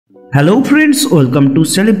Hello friends, welcome to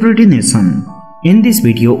Celebrity Nation. In this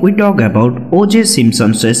video, we talk about O.J.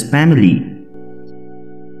 Simpson's family.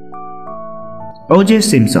 O.J.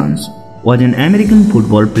 Simpson was an American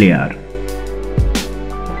football player.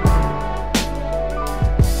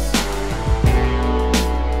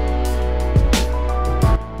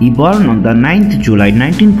 He born on the 9th July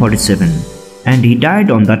 1947 and he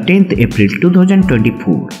died on the 10th April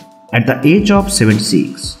 2024 at the age of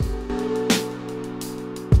 76.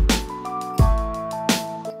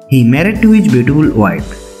 He married to his beautiful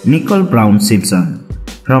wife, Nicole Brown Simpson,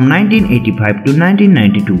 from 1985 to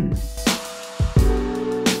 1992.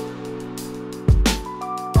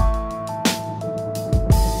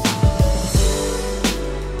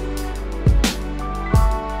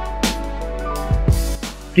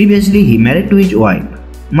 Previously, he married to his wife,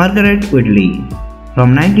 Marguerite Whitley,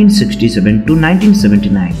 from 1967 to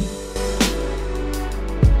 1979.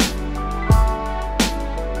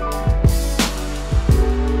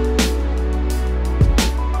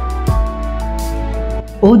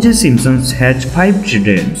 O.J. Simpson has 5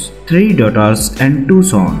 children, 3 daughters and 2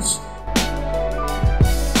 sons.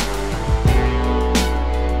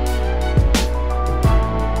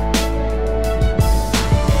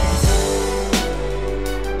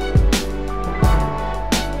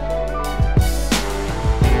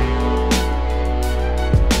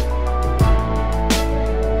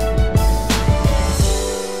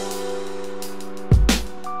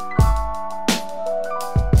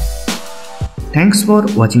 Thanks for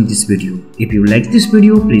watching this video. If you like this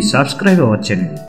video, please subscribe our channel.